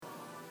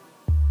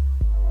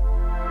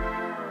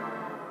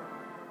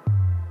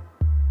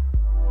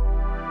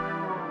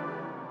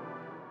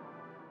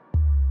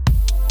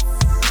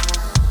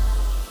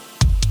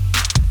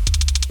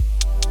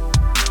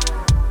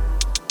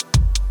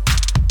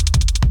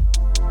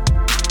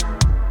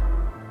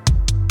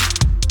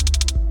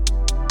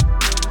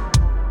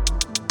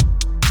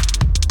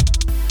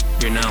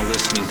You're now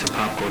listening to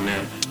Popcorn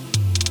Net,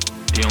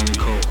 the only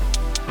cult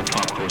of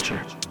pop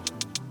culture.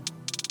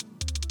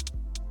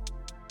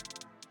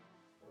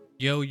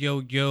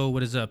 Yo,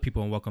 what is up,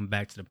 people, and welcome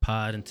back to the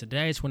pod. And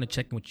today I just want to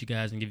check in with you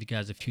guys and give you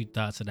guys a few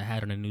thoughts that I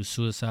had on the new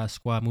Suicide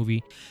Squad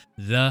movie,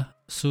 The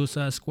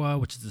Suicide Squad,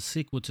 which is the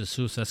sequel to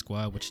Suicide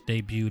Squad, which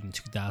debuted in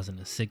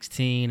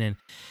 2016 and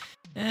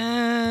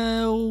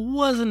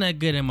wasn't that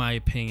good in my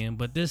opinion.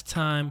 But this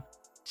time,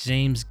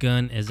 James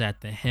Gunn is at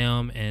the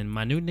helm, and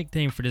my new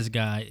nickname for this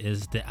guy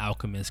is The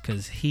Alchemist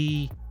because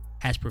he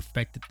has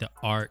perfected the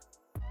art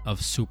of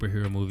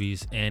superhero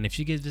movies. And if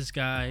you give this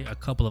guy a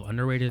couple of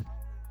underrated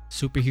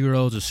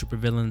superheroes or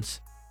supervillains,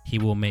 he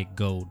will make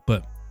gold.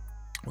 But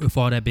with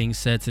all that being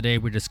said, today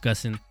we're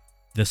discussing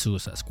The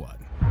Suicide Squad.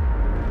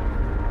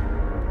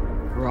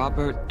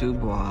 Robert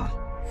Dubois.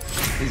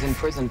 He's in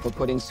prison for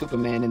putting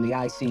Superman in the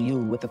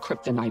ICU with a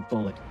kryptonite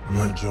bullet. I'm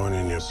not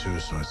joining your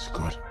Suicide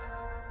Squad.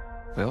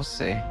 We'll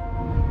see.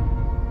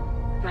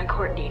 My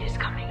court date is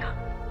coming up.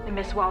 And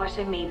Miss Waller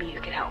said maybe you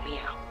could help me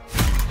out.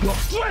 You're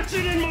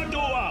flexing in my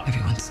door!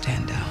 Everyone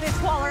stand down.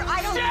 Miss Waller,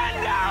 I don't...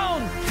 Stand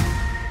down!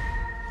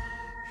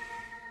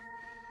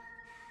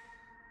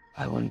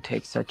 I wouldn't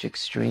take such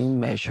extreme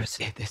measures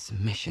if this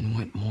mission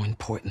went more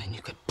important than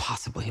you could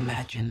possibly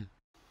imagine.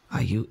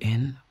 Are you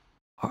in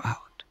or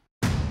out?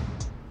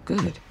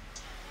 Good.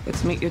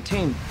 Let's meet your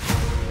team.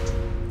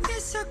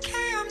 It's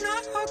okay, I'm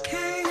not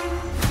okay.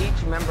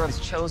 Each member is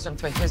chosen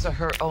for his or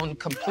her own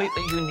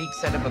completely unique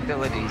set of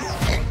abilities.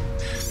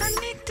 I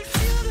need to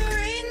feel the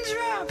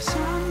raindrops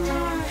on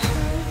my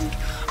head,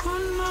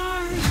 on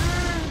my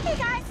head. Hey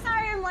guys,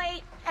 sorry I'm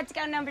late. Had to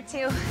go number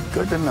 2.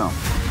 Good to know.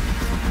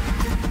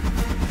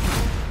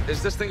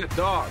 Is this thing a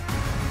dog?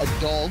 A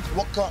dog?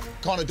 What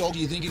kind of dog do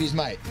you think it is,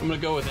 mate? I'm gonna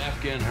go with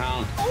Afghan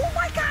Hound. Oh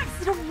my god,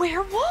 is it a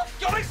werewolf?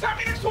 Yo, they sent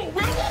me next to a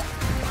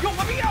werewolf! Yo,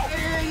 let me out!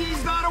 Hey,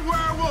 he's not a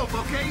werewolf,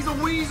 okay? He's a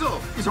weasel.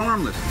 He's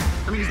harmless.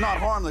 I mean, he's not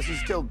harmless.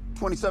 He's killed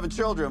 27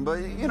 children,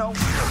 but, you know.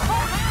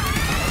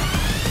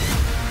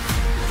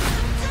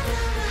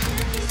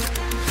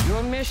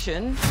 Your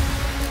mission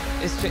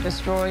is to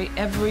destroy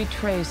every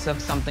trace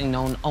of something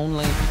known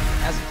only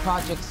as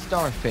Project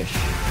Starfish.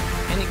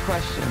 Any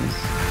questions?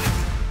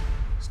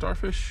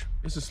 Starfish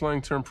is a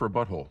slang term for a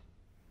butthole.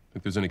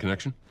 Think there's any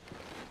connection?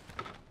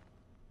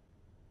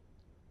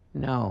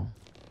 No.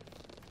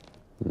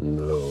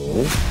 No.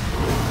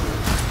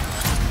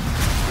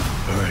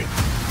 All right.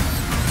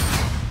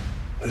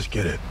 Let's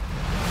get it.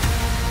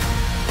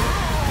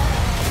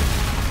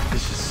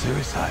 This is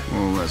suicide.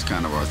 Well, that's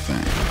kind of our thing.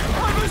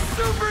 I'm a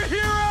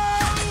superhero!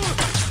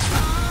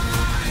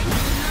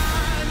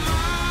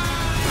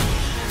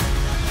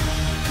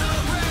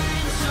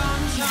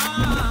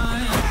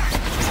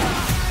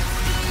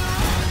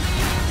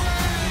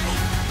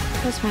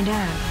 That's my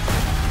dad.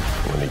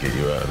 I'm gonna get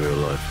you out of here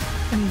alive.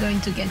 I'm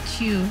going to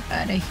get you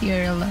out of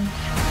here alive.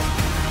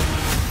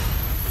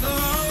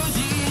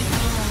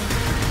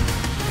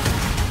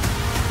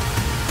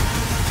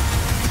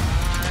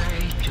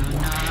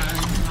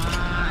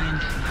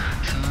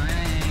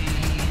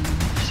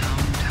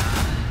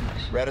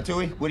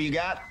 Ratatouille, what do you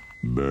got?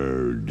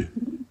 Bird.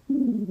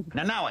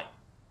 Now it.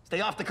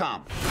 Stay off the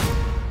comm.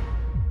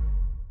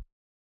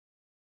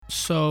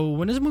 So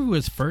when this movie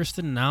was first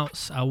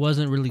announced, I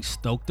wasn't really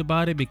stoked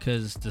about it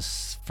because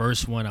this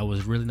first one I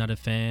was really not a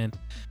fan.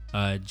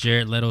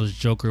 Jared Leto's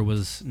Joker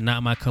was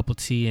not my cup of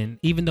tea, and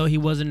even though he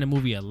wasn't in the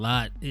movie a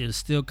lot, it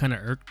still kind of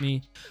irked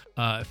me.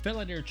 It felt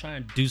like they were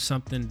trying to do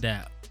something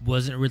that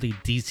wasn't really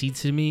DC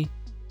to me.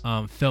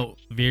 Felt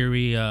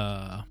very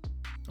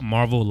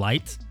Marvel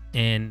light,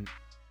 and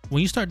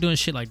when you start doing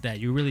shit like that,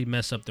 you really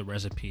mess up the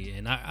recipe.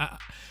 And I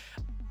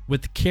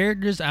with the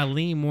characters, I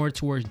lean more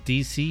towards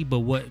DC, but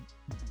what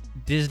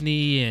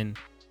Disney and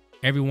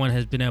everyone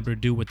has been able to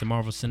do with the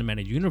Marvel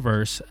Cinematic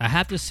Universe, I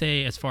have to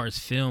say, as far as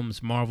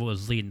films, Marvel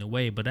is leading the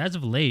way. But as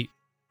of late,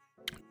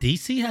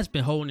 DC has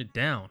been holding it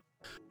down.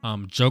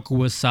 Joker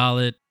was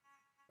solid.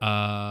 We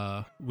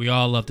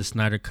all love the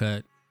Snyder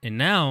Cut. And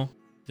now,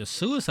 the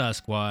Suicide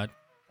Squad,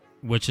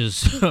 which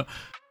is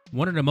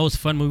one of the most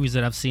fun movies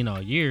that I've seen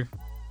all year,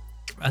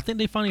 I think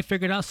they finally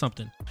figured out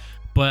something.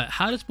 But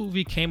how this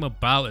movie came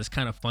about is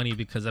kind of funny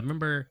because I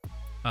remember,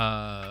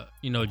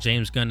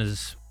 James Gunn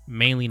is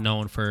mainly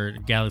known for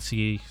Guardians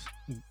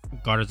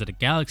of the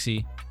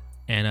Galaxy,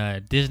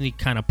 and Disney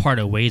kind of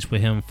parted ways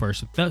with him for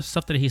some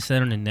stuff that he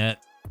said on the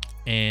net,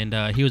 and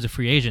he was a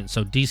free agent.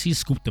 So DC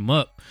scooped him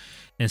up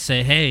and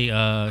said, hey,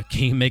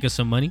 can you make us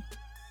some money?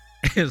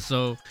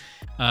 So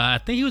I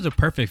think he was a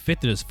perfect fit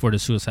for the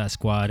Suicide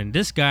Squad. And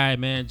this guy,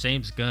 man,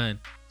 James Gunn,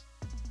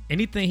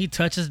 anything he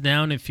touches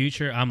down in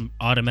future, I'm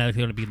automatically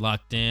going to be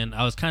locked in.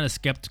 I was kind of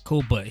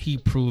skeptical, but he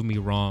proved me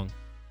wrong.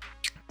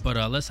 But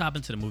let's hop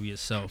into the movie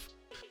itself.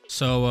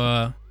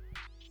 So,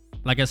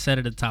 like I said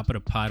at the top of the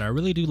pod, I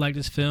really do like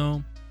this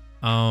film.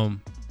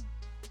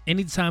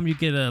 Anytime you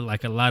get a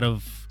lot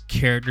of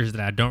characters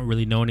that I don't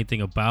really know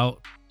anything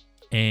about,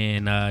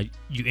 and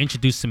you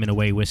introduce them in a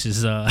way which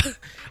is I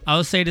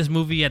would say this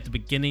movie at the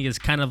beginning is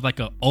kind of like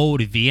an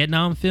old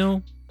Vietnam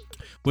film,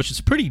 which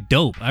is pretty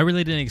dope. I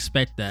really didn't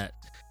expect that.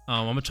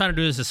 I'm gonna try to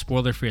do this as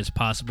spoiler free as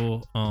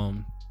possible.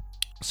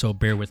 So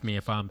bear with me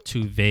if I'm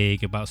too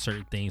vague about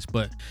certain things.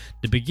 But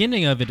the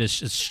beginning of it is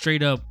just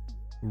straight up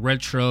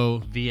retro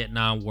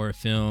Vietnam War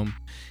film.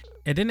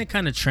 And then it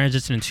kind of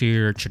transitions into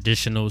your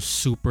traditional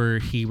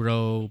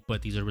superhero,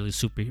 but these are really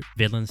super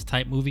villains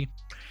type movie.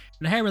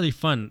 And I had really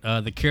fun.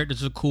 The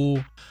characters are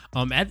cool.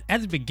 At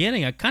the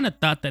beginning, I kind of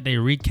thought that they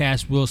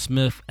recast Will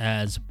Smith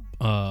as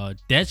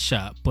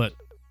Deadshot, but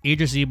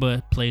Idris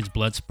Elba plays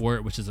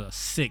Bloodsport, which is a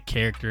sick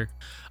character.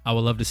 I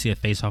would love to see a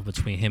face-off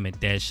between him and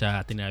Deadshot.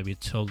 I think that would be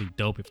totally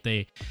dope if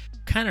they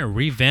kind of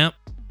revamp,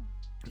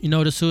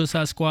 the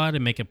Suicide Squad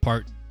and make it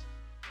part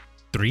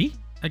 3.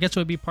 I guess it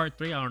would be part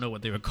 3. I don't know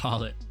what they would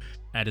call it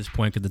at this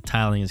point because the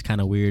titling is kind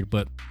of weird.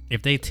 But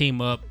if they team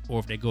up or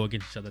if they go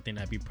against each other, I think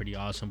that'd be pretty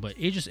awesome. But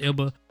Idris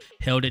Elba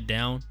held it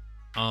down.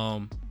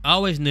 I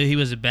always knew he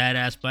was a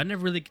badass, but I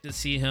never really get to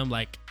see him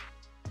like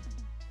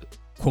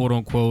quote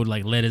unquote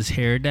like let his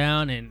hair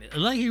down, and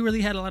like he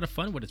really had a lot of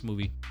fun with this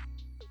movie.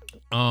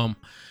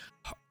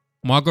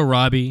 Margot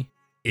Robbie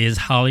is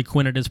Harley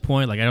Quinn at this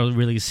point. Like I don't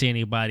really see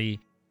anybody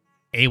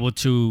able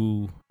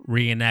to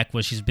reenact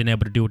what she's been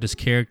able to do with this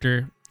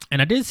character.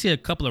 And I did see a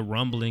couple of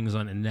rumblings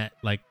on the net,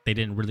 like they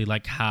didn't really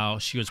like how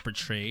she was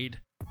portrayed.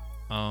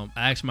 I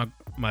asked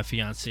my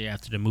fiance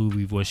after the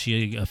movie, was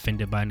she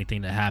offended by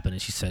anything that happened,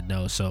 and she said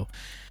no. So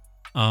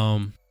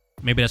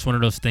maybe that's one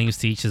of those things,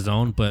 to each his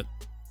own. But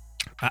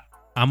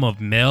I'm a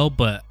male,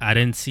 but I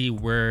didn't see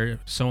where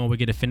someone would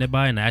get offended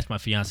by it. And I asked my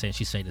fiance, and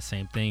she said the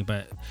same thing.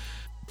 But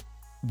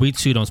we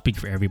too don't speak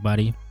for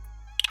everybody.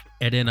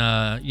 And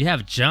then you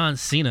have John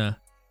Cena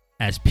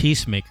as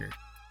Peacemaker.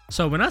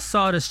 So when I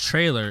saw this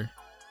trailer,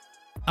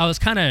 I was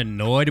kind of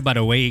annoyed by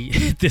the way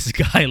this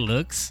guy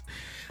looks.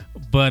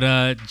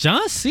 But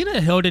John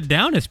Cena held it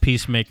down as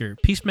Peacemaker.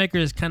 Peacemaker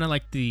is kind of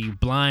like the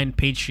blind,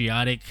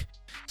 patriotic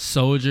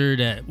soldier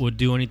that will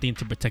do anything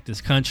to protect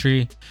his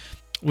country,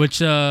 which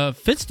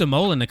fits the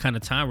mold in the kind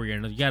of time we're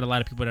in. You got a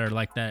lot of people that are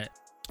like that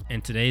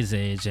in today's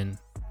age, and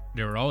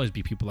there will always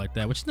be people like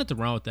that, which is nothing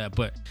wrong with that.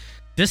 But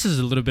this is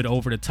a little bit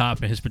over the top,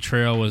 and his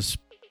portrayal was,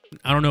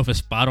 I don't know if it's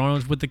spot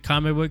on with the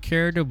comic book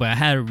character, but I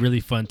had a really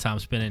fun time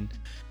spending,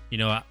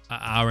 an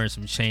hour and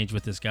some change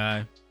with this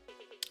guy.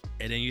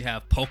 And then you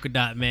have Polka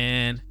Dot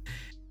Man,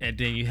 and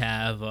then you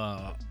have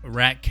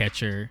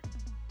Ratcatcher,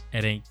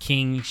 and then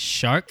King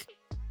Shark.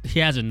 He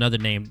has another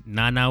name,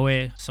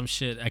 Nanawe, some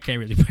shit. I can't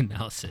really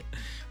pronounce it.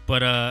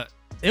 But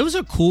it was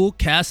a cool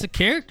cast of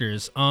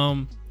characters.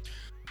 One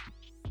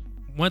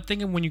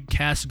thing when you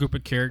cast a group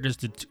of characters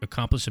to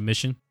accomplish a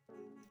mission,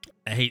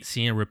 I hate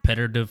seeing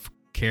repetitive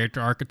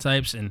character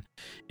archetypes, and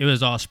it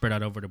was all spread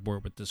out over the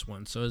board with this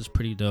one. So it was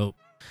pretty dope.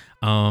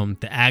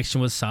 The action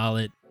was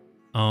solid.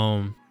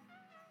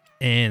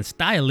 And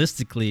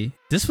stylistically,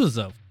 this was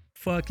a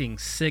fucking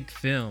sick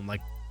film.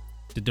 Like,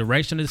 the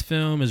direction of this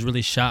film is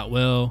really shot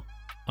well.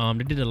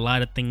 They did a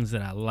lot of things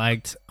that I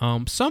liked.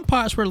 Some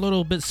parts were a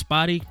little bit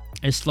spotty.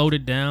 It slowed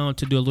it down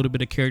to do a little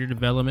bit of character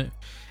development.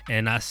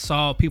 And I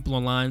saw people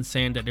online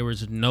saying that there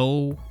was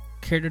no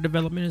character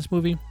development in this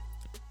movie.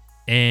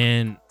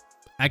 And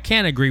I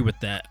can't agree with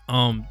that.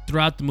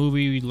 Throughout the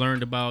movie, we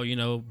learned about,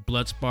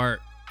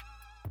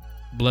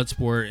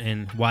 Bloodsport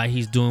and why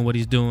he's doing what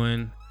he's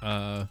doing.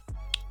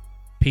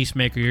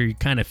 Peacemaker, you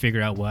kind of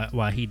figure out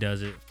why he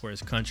does it for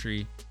his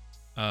country.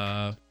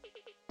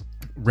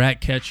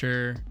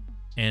 Ratcatcher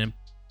and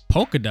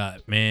Polka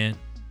Dot, man.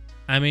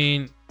 I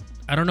mean,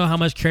 I don't know how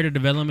much character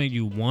development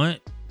you want.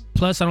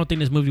 Plus, I don't think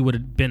this movie would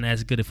have been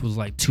as good if it was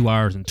like 2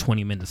 hours and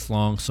 20 minutes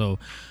long. So,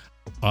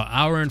 an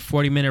hour and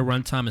 40-minute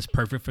runtime is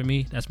perfect for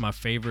me. That's my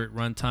favorite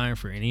runtime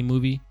for any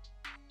movie.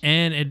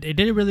 And it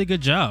did a really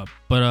good job.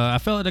 But I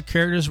felt like the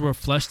characters were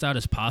fleshed out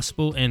as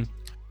possible. And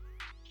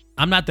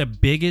I'm not the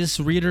biggest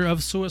reader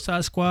of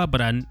Suicide Squad,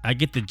 but I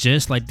get the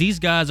gist. Like, these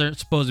guys aren't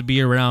supposed to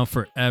be around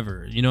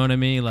forever. You know what I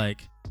mean?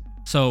 Like,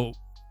 so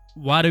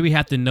why do we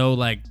have to know,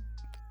 like,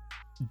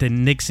 the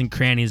nicks and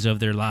crannies of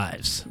their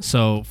lives?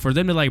 So for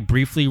them to, like,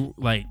 briefly,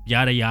 like,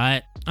 yada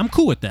yada, I'm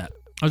cool with that.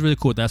 I was really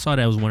cool with that. I saw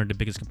that was one of the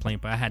biggest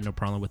complaints, but I had no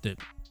problem with it.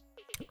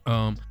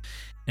 And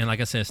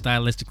like I said,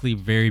 stylistically,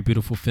 very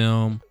beautiful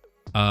film.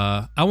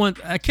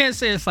 I can't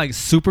say it's like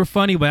super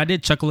funny, but I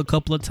did chuckle a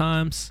couple of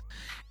times.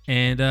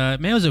 And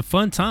man, it was a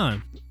fun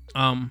time.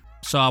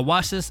 So I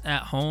watched this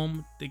at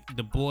home.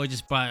 The boy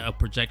just bought a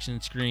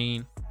projection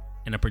screen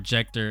and a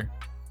projector,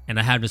 and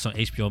I have this on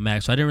HBO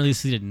Max. So I didn't really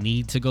see the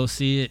need to go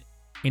see it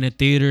in a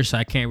theater. So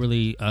I can't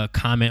really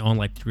comment on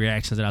like the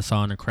reactions that I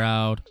saw in the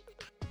crowd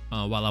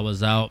while I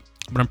was out.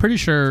 But I'm pretty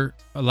sure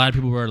a lot of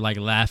people were like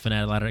laughing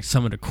at a lot of like,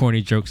 some of the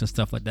corny jokes and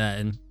stuff like that.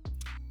 And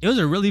it was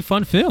a really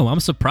fun film. I'm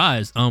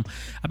surprised. I've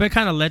been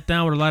kind of let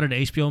down with a lot of the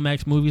HBO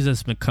Max movies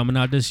that's been coming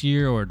out this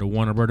year, or the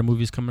Warner Brothers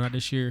movies coming out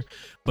this year.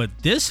 But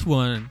this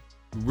one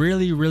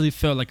really, really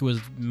felt like it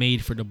was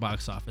made for the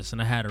box office,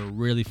 and I had a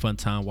really fun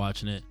time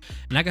watching it.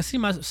 And I can see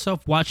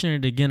myself watching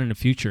it again in the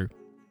future.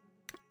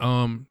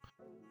 But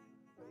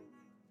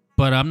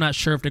But I'm not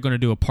sure if they're going to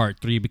do a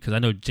part 3 because I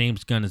know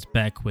James Gunn is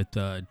back with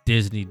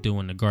Disney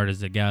doing the Guardians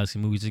of the Galaxy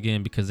movies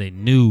again because they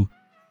knew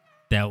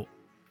that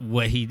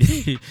what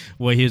he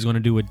was going to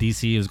do with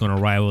DC was going to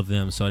rival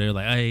them. So they're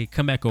like, hey,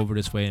 come back over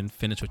this way and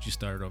finish what you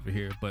started over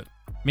here. But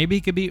maybe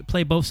he could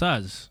play both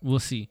sides. We'll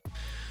see.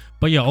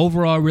 But yeah,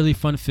 overall, really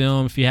fun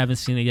film. If you haven't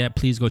seen it yet,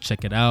 please go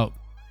check it out.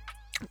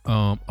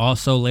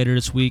 Also, later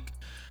this week,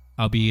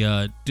 I'll be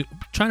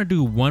trying to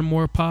do one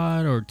more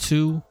pod or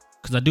two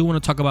because I do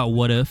want to talk about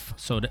What If.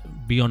 So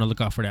be on the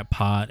lookout for that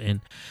pod.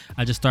 And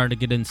I just started to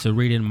get into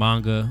reading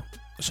manga,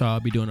 so I'll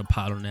be doing a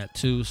pod on that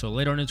too. So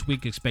later on this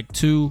week, expect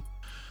 2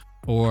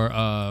 or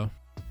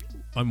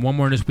one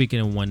more this week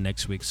and one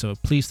next week. So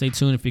please stay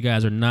tuned. If you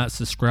guys are not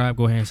subscribed,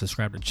 go ahead and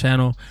subscribe to the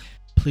channel.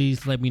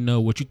 Please let me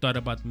know what you thought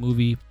about the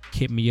movie.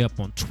 Hit me up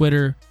on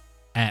Twitter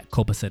at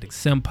Copacetic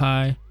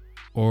Senpai,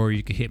 or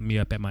you can hit me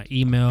up at my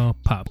email,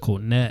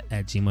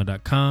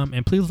 popcoldnet@gmail.com.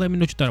 And please let me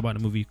know what you thought about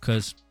the movie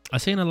because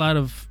I've seen a lot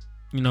of,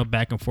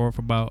 back and forth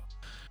about,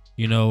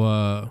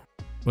 was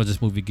this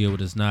movie good,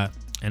 what it's not.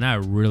 And I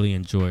really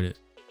enjoyed it.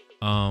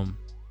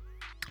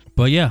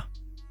 But yeah,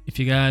 if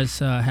you guys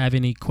have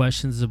any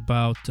questions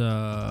about,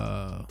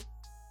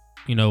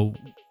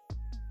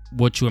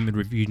 what you want me to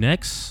review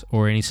next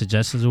or any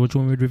suggestions of what you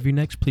want me to review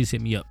next, please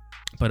hit me up.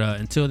 But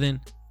until then,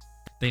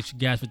 thanks you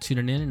guys for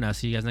tuning in, and I'll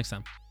see you guys next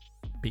time.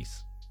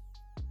 Peace.